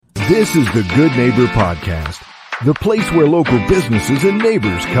This is the Good Neighbor Podcast, the place where local businesses and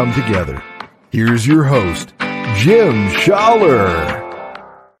neighbors come together. Here's your host, Jim Schaller.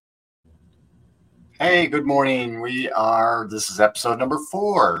 Hey, good morning. This is episode number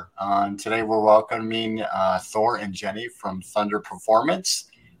 4. Today we're welcoming Thor and Jenny from Thunder Performance.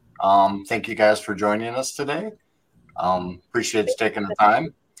 Thank you guys for joining us today. Appreciate you taking the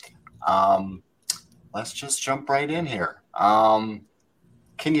time. Let's just jump right in here.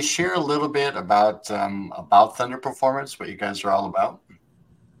 Can you share a little bit about Thunder Performance, what you guys are all about?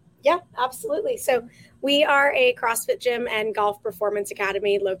 Yeah, absolutely. So we are a CrossFit gym and golf performance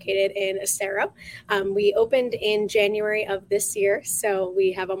academy located in Estero. We opened in January of this year, so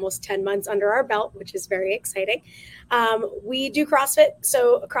we have almost 10 months under our belt, which is very exciting. We do CrossFit.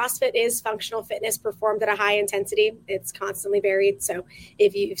 So CrossFit is functional fitness performed at a high intensity. It's constantly varied. So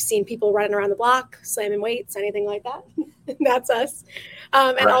if you've seen people running around the block, slamming weights, anything like that, that's us.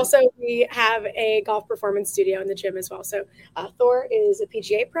 And also we have a golf performance studio in the gym as well. So Thor is a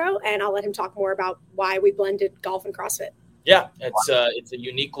PGA pro, and I'll let him talk more about why we blended golf and CrossFit. Yeah, it's a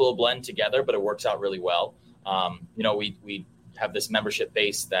unique little blend together, but it works out really well. We have this membership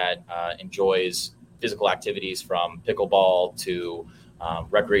base that enjoys physical activities from pickleball to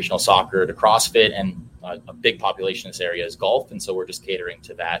recreational soccer to CrossFit, and a big population in this area is golf. And so we're just catering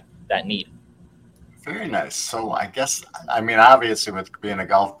to that need. Very nice. So obviously with being a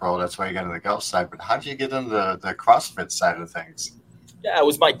golf pro, that's why you got into the golf side, but how did you get into the CrossFit side of things? Yeah, it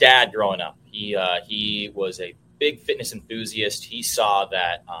was my dad growing up. He was a big fitness enthusiast. He saw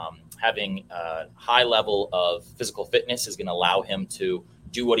that having a high level of physical fitness is going to allow him to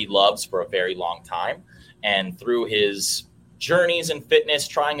do what he loves for a very long time. And through his journeys in fitness,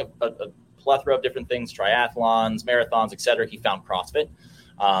 trying a plethora of different things, triathlons, marathons, etc., he found CrossFit.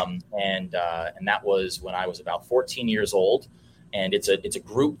 And that was when I was about 14 years old. And it's a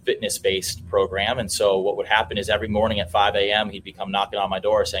group fitness based program. And so what would happen is every morning at 5 a.m., he'd become knocking on my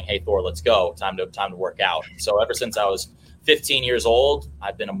door saying, "Hey, Thor, let's go. Time to work out." So ever since I was 15 years old,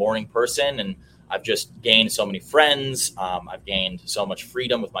 I've been a morning person, and I've just gained so many friends. I've gained so much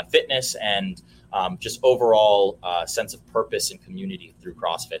freedom with my fitness, and just overall sense of purpose and community through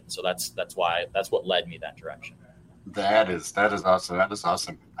CrossFit. So that's what led me that direction. That is awesome. That is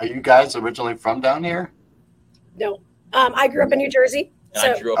awesome. Are you guys originally from down here? No. I grew up in New Jersey.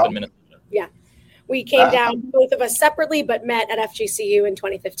 And I grew up in Minnesota. Yeah. We came down, both of us separately, but met at FGCU in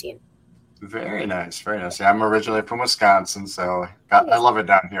 2015. Very nice. Very nice. Yeah, I'm originally from Wisconsin, so I love it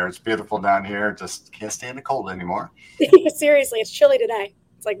down here. It's beautiful down here. Just can't stand the cold anymore. Seriously, it's chilly today.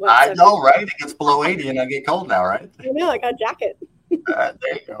 It's like I know, right? It gets below 80 and I get cold now, right? I know. I got a jacket. There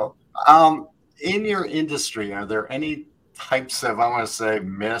you go. In your industry, are there any types of, I want to say,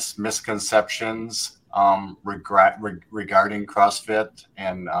 misconceptions regarding CrossFit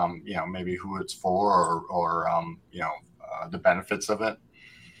and maybe who it's for or the benefits of it?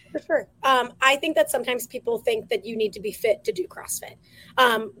 For sure. I think that sometimes people think that you need to be fit to do CrossFit.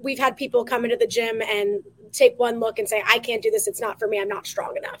 We've had people come into the gym and take one look and say, "I can't do this. It's not for me. I'm not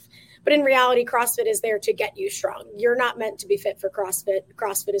strong enough." But in reality, CrossFit is there to get you strong. You're not meant to be fit for CrossFit.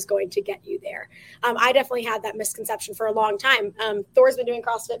 CrossFit is going to get you there. I definitely had that misconception for a long time. Thor's been doing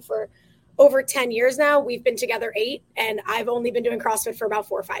CrossFit for over 10 years now. We've been together 8, and I've only been doing CrossFit for about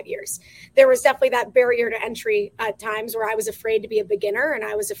 4 or 5 years. There was definitely that barrier to entry at times where I was afraid to be a beginner, and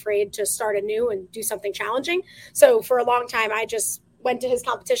I was afraid to start anew and do something challenging. So for a long time, I just went to his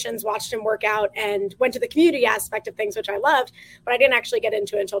competitions, watched him work out, and went to the community aspect of things, which I loved, but I didn't actually get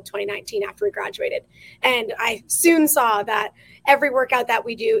into it until 2019 after we graduated. And I soon saw that every workout that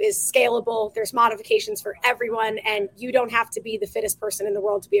we do is scalable. There's modifications for everyone, and you don't have to be the fittest person in the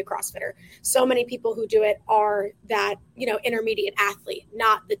world to be a CrossFitter. So many people who do it are that, intermediate athlete,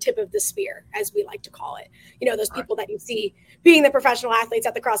 not the tip of the spear, as we like to call it. Those people that you see being the professional athletes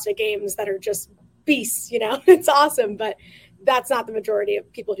at the CrossFit Games that are just beasts, it's awesome, but that's not the majority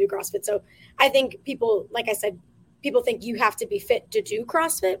of people who do CrossFit. So I think people, like I said, people think you have to be fit to do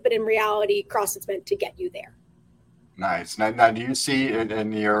CrossFit, but in reality, CrossFit's meant to get you there. Nice. Now do you see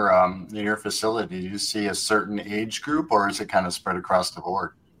in your facility, do you see a certain age group, or is it kind of spread across the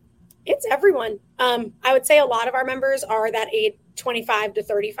board? It's everyone. I would say a lot of our members are that 25 to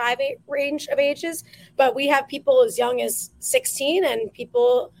 35 range of ages, but we have people as young as 16 and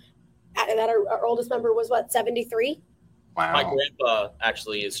people that our oldest member was 73. Wow. My grandpa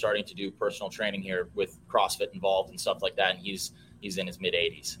actually is starting to do personal training here with CrossFit involved and stuff like that. And he's in his mid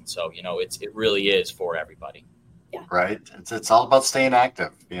 80s. And so, it really is for everybody. Yeah. Right. It's all about staying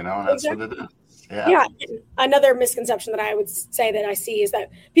active, and that's exactly what it is. Yeah. Another misconception that I would say that I see is that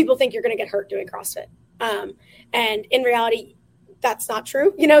people think you're going to get hurt doing CrossFit. And in reality, that's not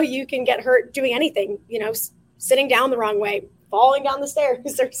true. You can get hurt doing anything, sitting down the wrong way, falling down the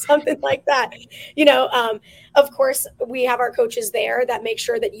stairs or something like that. Of course, we have our coaches there that make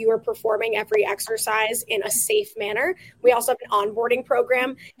sure that you are performing every exercise in a safe manner. We also have an onboarding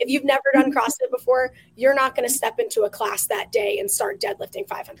program. If you've never done CrossFit before, you're not going to step into a class that day and start deadlifting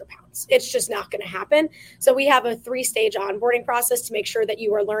 500 pounds. It's just not going to happen. So we have a 3-stage onboarding process to make sure that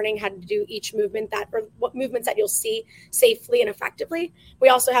you are learning how to do each movement or what movements that you'll see safely and effectively. We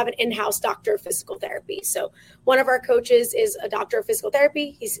also have an in-house doctor of physical therapy. So one of our coaches is a doctor of physical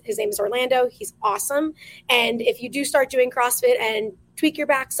therapy. His name is Orlando. He's awesome. And if you do start doing CrossFit and tweak your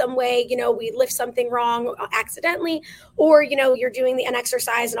back some way, we lift something wrong accidentally, or, you're doing an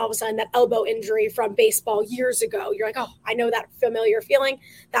exercise and all of a sudden that elbow injury from baseball years ago, you're like, oh, I know that familiar feeling.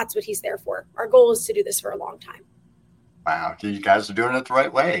 That's what he's there for. Our goal is to do this for a long time. Wow. You guys are doing it the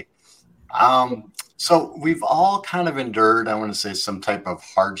right way. So we've all kind of endured, I want to say, some type of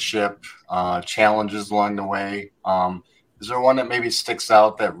hardship, challenges along the way. Is there one that maybe sticks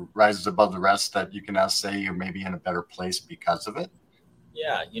out that rises above the rest that you can now say you're maybe in a better place because of it?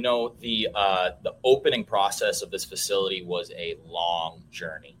 Yeah, the opening process of this facility was a long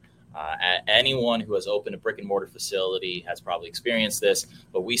journey. Anyone who has opened a brick and mortar facility has probably experienced this,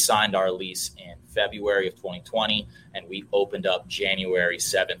 but we signed our lease in February of 2020, and we opened up January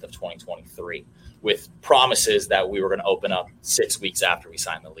 7th of 2023. With promises that we were going to open up 6 weeks after we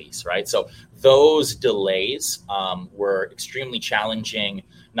signed the lease, right? So those delays were extremely challenging,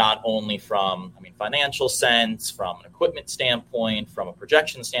 not only from, financial sense, from an equipment standpoint, from a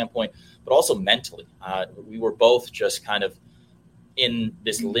projection standpoint, but also mentally. We were both just kind of in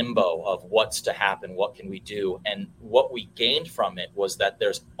this limbo of what's to happen, what can we do? And what we gained from it was that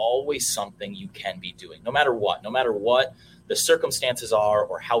there's always something you can be doing, no matter what the circumstances are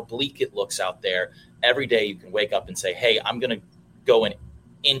or how bleak it looks out there. Every day you can wake up and say, hey, I'm going to go an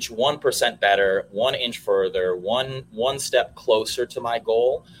inch 1% better, 1 inch further, one step closer to my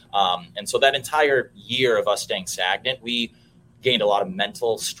goal. And so that entire year of us staying stagnant, we gained a lot of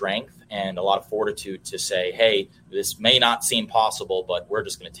mental strength and a lot of fortitude to say, hey, this may not seem possible, but we're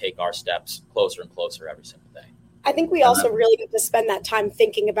just going to take our steps closer and closer every single day. I think we also really get to spend that time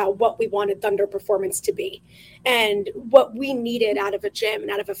thinking about what we wanted Thunder Performance to be and what we needed out of a gym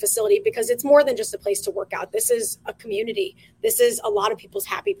and out of a facility, because it's more than just a place to work out. This is a community. This is a lot of people's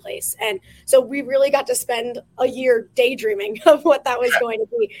happy place. And so we really got to spend a year daydreaming of what that was going to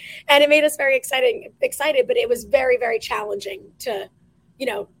be. And it made us very excited, but it was very, very challenging to,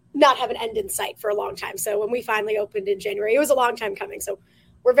 not have an end in sight for a long time. So when we finally opened in January, it was a long time coming. So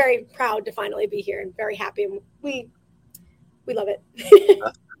we're very proud to finally be here and very happy. And we love it.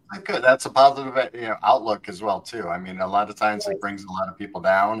 That's good. That's a positive, outlook as well too. A lot of times it brings a lot of people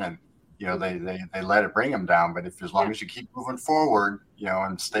down, and they let it bring them down. But as long as you keep moving forward,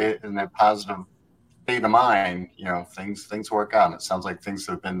 and stay in that positive state of mind, things work out. It sounds like things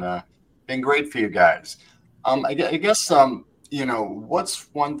have been great for you guys. I guess what's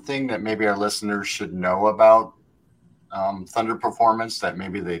one thing that maybe our listeners should know about Thunder Performance that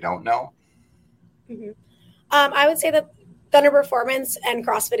maybe they don't know? Mm-hmm. I would say that Thunder Performance and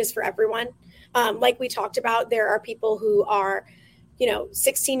CrossFit is for everyone. Like we talked about, there are people who are,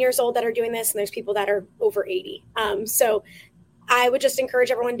 16 years old that are doing this, and there's people that are over 80. So I would just encourage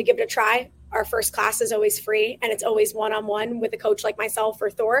everyone to give it a try. Our first class is always free, and it's always one-on-one with a coach like myself or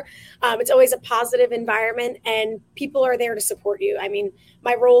Thor. It's always a positive environment, and people are there to support you.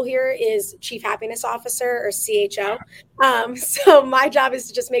 My role here is Chief Happiness Officer, or CHO. So my job is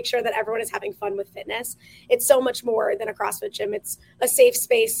to just make sure that everyone is having fun with fitness. It's so much more than a CrossFit gym. It's a safe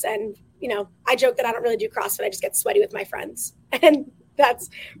space, and, I joke that I don't really do CrossFit. I just get sweaty with my friends, and that's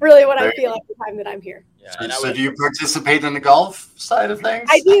really what I feel at the time that I'm here. Yeah, so do you participate in the golf side of things?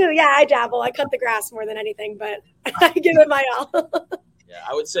 I do. Yeah, I dabble. I cut the grass more than anything, but I give it my all. Yeah,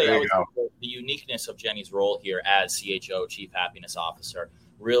 I would say the uniqueness of Jenny's role here as CHO, Chief Happiness Officer,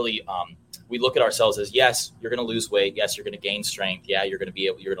 really, we look at ourselves as, yes, you're going to lose weight. Yes, you're going to gain strength. Yeah, you're going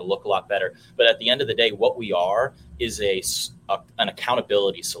to look a lot better. But at the end of the day, what we are is an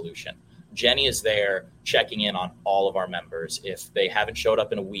accountability solution. Jenny is there checking in on all of our members. If they haven't showed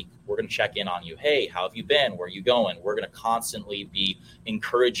up in a week, we're going to check in on you. Hey, how have you been? Where are you going? We're going to constantly be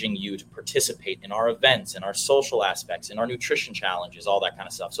encouraging you to participate in our events, in our social aspects, in our nutrition challenges, all that kind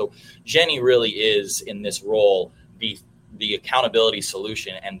of stuff. So Jenny really is, in this role, the accountability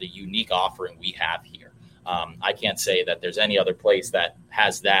solution and the unique offering we have here. I can't say that there's any other place that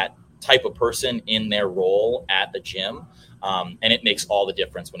has that type of person in their role at the gym. And it makes all the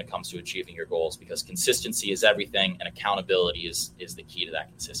difference when it comes to achieving your goals, because consistency is everything, and accountability is the key to that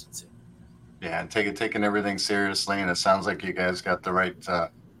consistency. Yeah, taking everything seriously, and it sounds like you guys got the right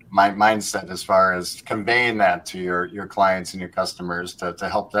mindset as far as conveying that to your clients and your customers to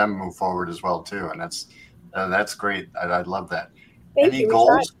help them move forward as well too. And that's great. I love that. Any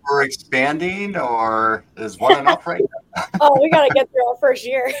goals for expanding, or is one enough right now? Oh, we got to get through our first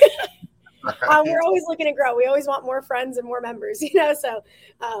year. We're always looking to grow. We always want more friends and more members, so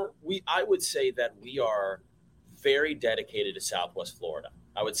I would say that we are very dedicated to Southwest Florida.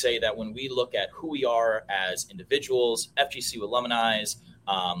 I would say that when we look at who we are as individuals, FGCU alumni,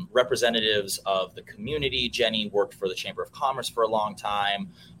 representatives of the community. Jenny worked for the Chamber of Commerce for a long time.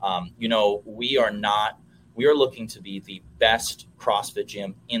 We are looking to be the best CrossFit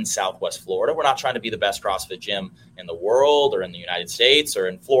gym in Southwest Florida. We're not trying to be the best CrossFit gym in the world or in the United States or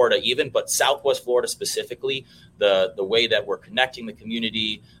in Florida even, but Southwest Florida specifically, the way that we're connecting the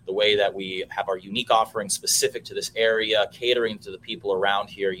community, the way that we have our unique offerings specific to this area, catering to the people around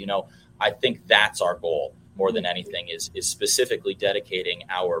here, I think that's our goal more than anything is specifically dedicating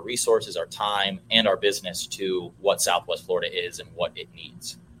our resources, our time, and our business to what Southwest Florida is and what it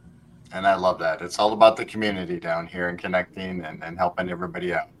needs. And I love that. It's all about the community down here and connecting and helping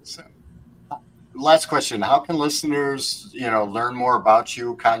everybody out. So, last question. How can listeners, learn more about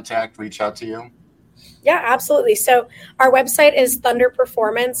you, reach out to you? Yeah, absolutely. So our website is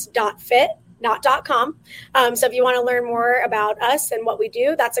thunderperformance.fit, not .com. So if you want to learn more about us and what we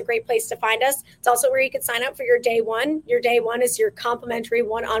do, that's a great place to find us. It's also where you can sign up for your day one. Your day one is your complimentary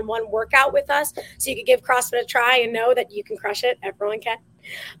one-on-one workout with us. So you can give CrossFit a try and know that you can crush it. Everyone can.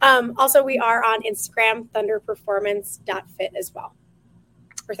 Also, we are on Instagram, thunderperformance.fit as well.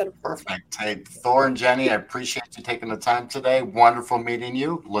 Perfect. Hey, Thor and Jenny, I appreciate you taking the time today. Wonderful meeting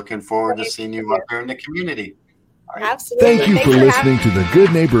you. Looking forward to seeing you out there in the community. Right. Absolutely. Thank you for listening to the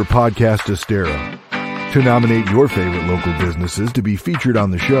Good Neighbor Podcast Estero. To nominate your favorite local businesses to be featured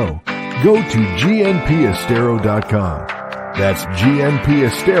on the show, go to gnpestero.com. That's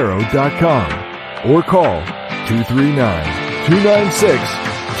gnpestero.com or call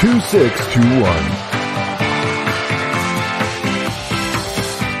 239-296-2621.